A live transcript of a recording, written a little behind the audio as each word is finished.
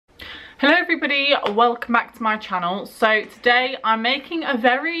Hello everybody, welcome back to my channel. So today I'm making a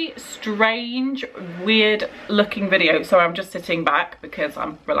very strange, weird looking video. So I'm just sitting back because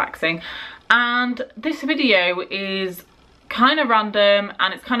I'm relaxing. And this video is kind of random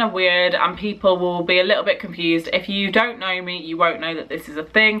and it's kind of weird and people will be a little bit confused. If you don't know me, you won't know that this is a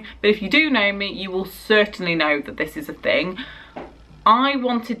thing. But if you do know me, you will certainly know that this is a thing. I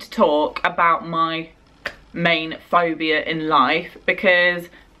wanted to talk about my main phobia in life because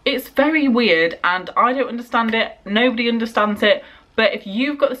it's very weird and I don't understand it, nobody understands it, but if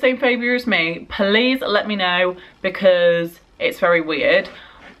you've got the same phobia as me, please let me know because it's very weird.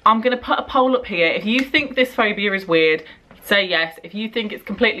 I'm going to put a poll up here. If you think this phobia is weird, say yes. If you think it's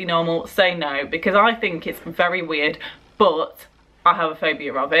completely normal, say no, because I think it's very weird, but I have a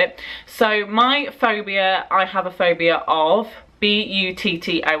phobia of it. So my phobia, I have a phobia of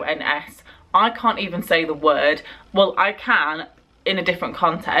B-U-T-T-O-N-S. I can't even say the word. Well, I can in a different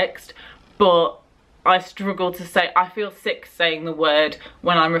context, but I struggle to say. I feel sick saying the word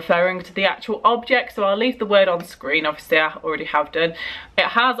when I'm referring to the actual object, so I'll leave the word on screen. Obviously I already have done. It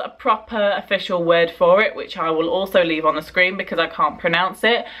has a proper official word for it, which I will also leave on the screen because I can't pronounce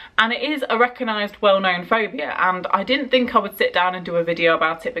it, and it is a recognised, well-known phobia. And I didn't think I would sit down and do a video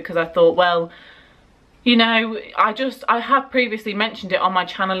about it because I thought, well, you know, I have previously mentioned it on my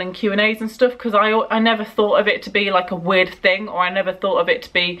channel in Q&As and stuff because I never thought of it to be like a weird thing, or I never thought of it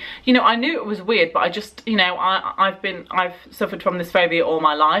to be, you know, I knew it was weird, but I just, you know, I've suffered from this phobia all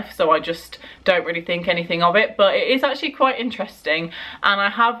my life, so I just don't really think anything of it. But it is actually quite interesting, and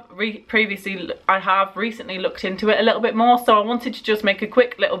I have recently looked into it a little bit more, so I wanted to just make a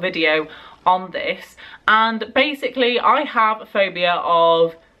quick little video on this. And basically I have a phobia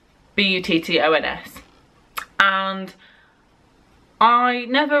of B-U-T-T-O-N-S. And I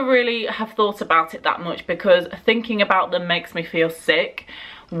never really have thought about it that much because thinking about them makes me feel sick.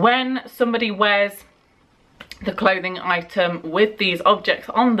 When somebody wears the clothing item with these objects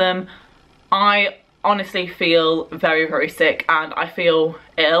on them, I honestly feel very, very sick and I feel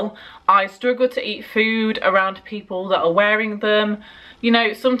ill. I struggle to eat food around people that are wearing them. You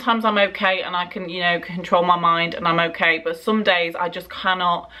know, sometimes I'm okay and I can, you know, control my mind and I'm okay, but some days I just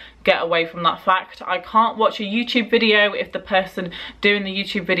cannot get away from that fact. I can't watch a YouTube video if the person doing the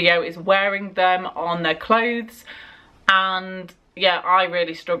YouTube video is wearing them on their clothes, and yeah, I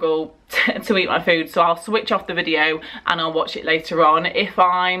really struggle to eat my food, so I'll switch off the video and I'll watch it later on. If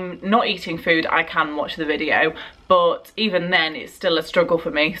I'm not eating food, I can watch the video, but even then it's still a struggle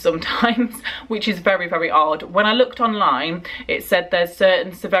for me sometimes, which is very, very odd. When I looked online, it said there's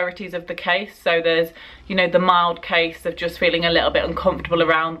certain severities of the case. So there's, you know, the mild case of just feeling a little bit uncomfortable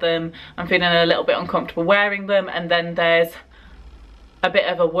around them and feeling a little bit uncomfortable wearing them, and then there's a bit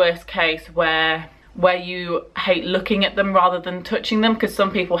of a worse case where you hate looking at them rather than touching them, because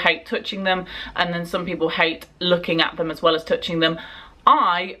some people hate touching them and then some people hate looking at them as well as touching them.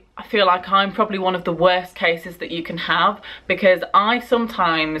 I feel like I'm probably one of the worst cases that you can have, because I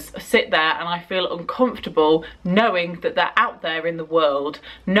sometimes sit there and I feel uncomfortable knowing that they're out there in the world,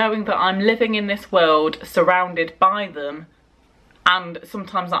 knowing that I'm living in this world surrounded by them, and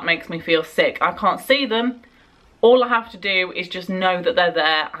sometimes that makes me feel sick. I can't see them. All I have to do is just know that they're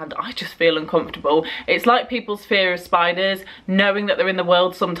there and I just feel uncomfortable. It's like people's fear of spiders. Knowing that they're in the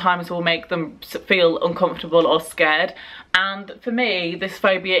world sometimes will make them feel uncomfortable or scared. And for me, this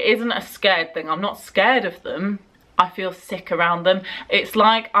phobia isn't a scared thing. I'm not scared of them. I feel sick around them. It's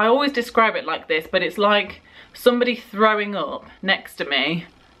like, I always describe it like this, but it's like somebody throwing up next to me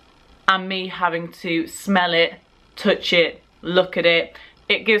and me having to smell it, touch it, look at it.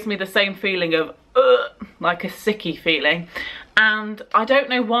 It gives me the same feeling of like a sicky feeling, and I don't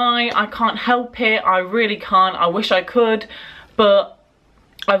know why. I can't help it. I really can't. I wish I could, but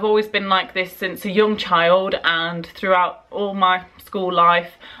I've always been like this since a young child, and throughout all my school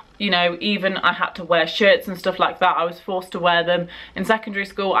life, you know, even I had to wear shirts and stuff like that. I was forced to wear them. In secondary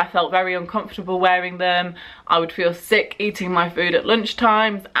school, I felt very uncomfortable wearing them. I would feel sick eating my food at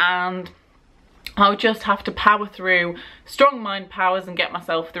lunchtimes, and I would just have to power through, strong mind powers, and get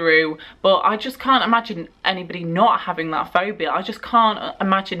myself through. But I just can't imagine anybody not having that phobia. I just can't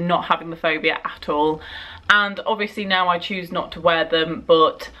imagine not having the phobia at all. And obviously now I choose not to wear them,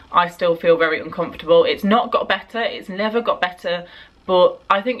 but I still feel very uncomfortable. It's not got better, it's never got better, but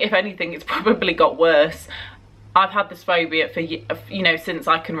I think if anything it's probably got worse. I've had this phobia for, you know, since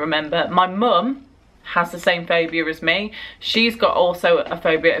I can remember. My mum has the same phobia as me. She's got also a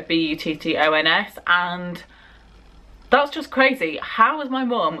phobia of B-U-T-T-O-N-S, and that's just crazy. How has my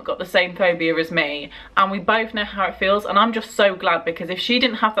mum got the same phobia as me? And we both know how it feels, and I'm just so glad, because if she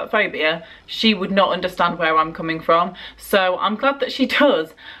didn't have that phobia, she would not understand where I'm coming from. So I'm glad that she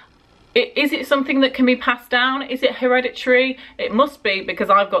does. Is it something that can be passed down? Is it hereditary? It must be, because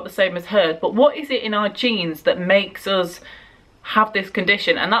I've got the same as her. But what is it in our genes that makes us have this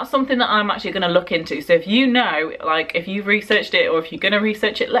condition? And that's something that I'm actually going to look into. So if you know, like if you've researched it or if you're going to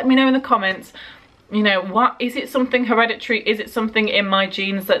research it, let me know in the comments. You know, what is it? Something hereditary? Is it something in my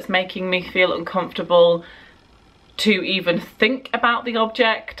genes that's making me feel uncomfortable to even think about the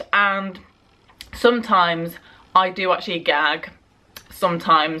object? And sometimes I do actually gag.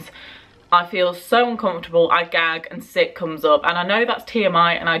 Sometimes I feel so uncomfortable, I gag and sick comes up. And I know that's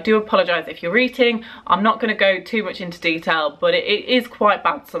TMI, and I do apologise if you're eating. I'm not going to go too much into detail, but it is quite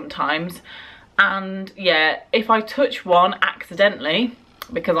bad sometimes. And yeah, if I touch one accidentally,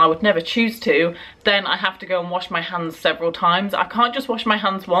 because I would never choose to, then I have to go and wash my hands several times. I can't just wash my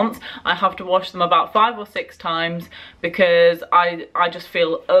hands once, I have to wash them about 5 or 6 times, because I just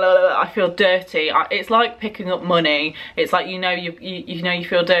feel I feel dirty. It's like picking up money. It's like, you know you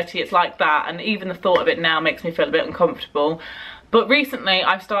feel dirty. It's like that, and even the thought of it now makes me feel a bit uncomfortable. But recently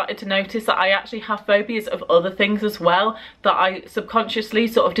I've started to notice that I actually have phobias of other things as well that I subconsciously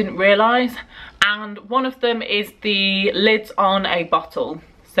sort of didn't realise. And one of them is the lids on a bottle.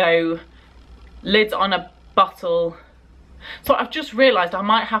 So lids on a bottle. So I've just realised I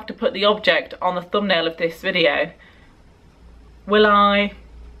might have to put the object on the thumbnail of this video. Will I?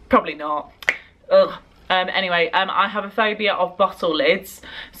 Probably not. Ugh. Anyway, I have a phobia of bottle lids.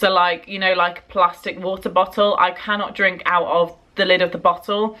 So like, you know, like a plastic water bottle, I cannot drink out of the lid of the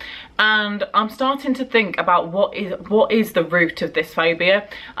bottle. And I'm starting to think about what is the root of this phobia.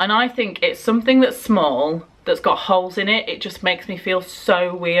 And I think it's something that's small, that's got holes in it. It just makes me feel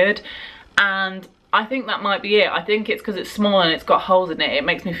so weird. And I think that might be it. I think it's because it's small and it's got holes in it. It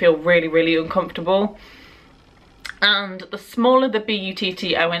makes me feel really, really uncomfortable. And the smaller the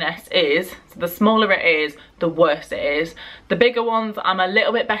BUTTONS is, so the smaller it is, the worse it is. The bigger ones I'm a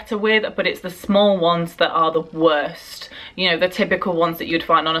little bit better with, but it's the small ones that are the worst. You know, the typical ones that you'd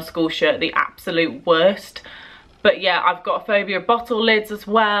find on a school shirt, the absolute worst. But yeah, I've got a phobia of bottle lids as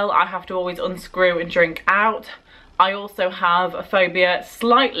well. I have to always unscrew and drink out. I also have a phobia,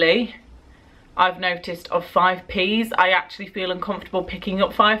 slightly, I've noticed, of 5p's. I actually feel uncomfortable picking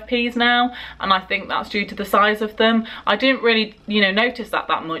up 5p's now, and I think that's due to the size of them. I didn't really, you know, notice that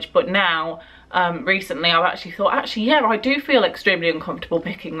much, but now recently I've actually thought, actually yeah, I do feel extremely uncomfortable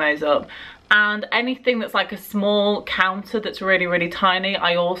picking those up. And anything that's like a small counter that's really, really tiny,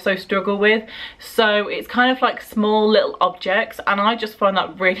 I also struggle with. So it's kind of like small little objects, and I just find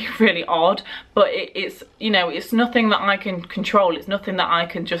that really, really odd. But it's, you know, it's nothing that I can control. It's nothing that I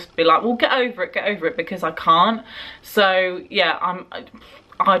can just be like, well, get over it, because I can't. So yeah,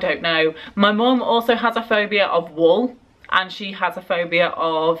 I don't know. My mum also has a phobia of wool, and she has a phobia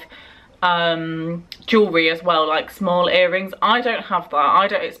of jewelry as well, like small earrings. I don't have that. I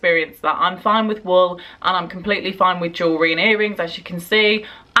don't experience that. I'm fine with wool, and I'm completely fine with jewelry and earrings, as you can see.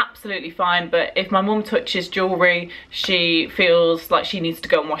 Absolutely fine. But if my mum touches jewelry, she feels like she needs to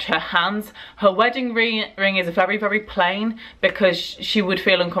go and wash her hands. Her wedding ring is very, very plain, because she would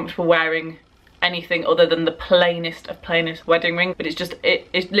feel uncomfortable wearing anything other than the plainest of plainest wedding ring. But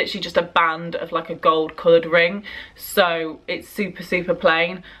it's literally just a band of like a gold coloured ring, so it's super, super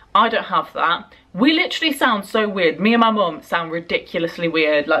plain. I don't have that. We literally sound so weird. Me and my mum sound ridiculously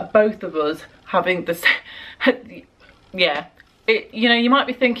weird, like both of us having this yeah, you know, you might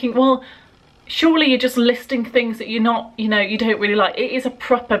be thinking, well, surely you're just listing things that you're not, you know, you don't really like. It is a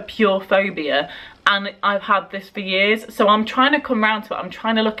proper pure phobia, and I've had this for years, so I'm trying to come round to it. I'm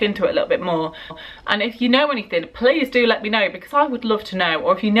trying to look into it a little bit more. And if you know anything, please do let me know, because I would love to know.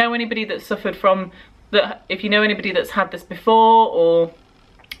 Or if you know anybody that's suffered from that, if you know anybody that's had this before or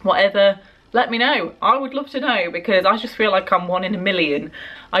whatever, let me know. I would love to know, because I just feel like I'm one in a million.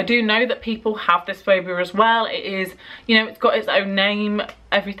 I do know that people have this phobia as well. It is, you know, it's got its own name,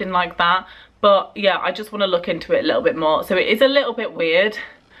 everything like that. But yeah, I just want to look into it a little bit more. So it is a little bit weird,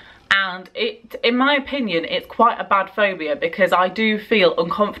 and it, in my opinion, it's quite a bad phobia, because I do feel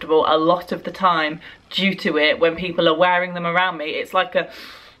uncomfortable a lot of the time due to it when people are wearing them around me. It's like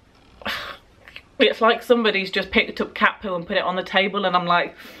it's like somebody's just picked up cat poo and put it on the table, and I'm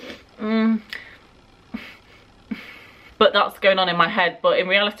like, But that's going on in my head. But in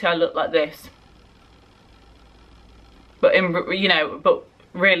reality, I look like this. But in, you know, but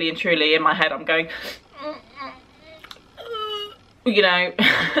really and truly in my head, I'm going, you know.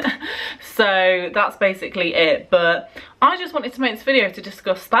 So that's basically it. But I just wanted to make this video to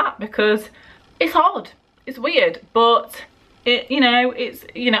discuss that, because it's odd, it's weird, but it, you know, it's,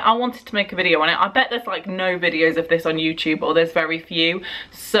 you know, I wanted to make a video on it. I bet there's like no videos of this on YouTube, or there's very few.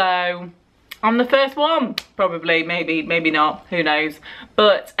 So I'm the first one, probably, maybe not, who knows.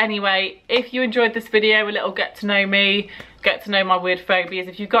 But anyway, if you enjoyed this video, a little get to know me, get to know my weird phobias,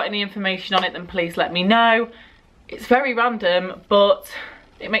 if you've got any information on it, then please let me know. It's very random, but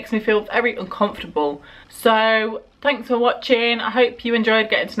it makes me feel very uncomfortable. So thanks for watching. I hope you enjoyed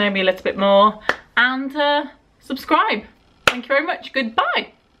getting to know me a little bit more, and subscribe. Thank you very much.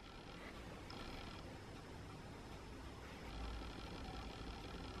 Goodbye.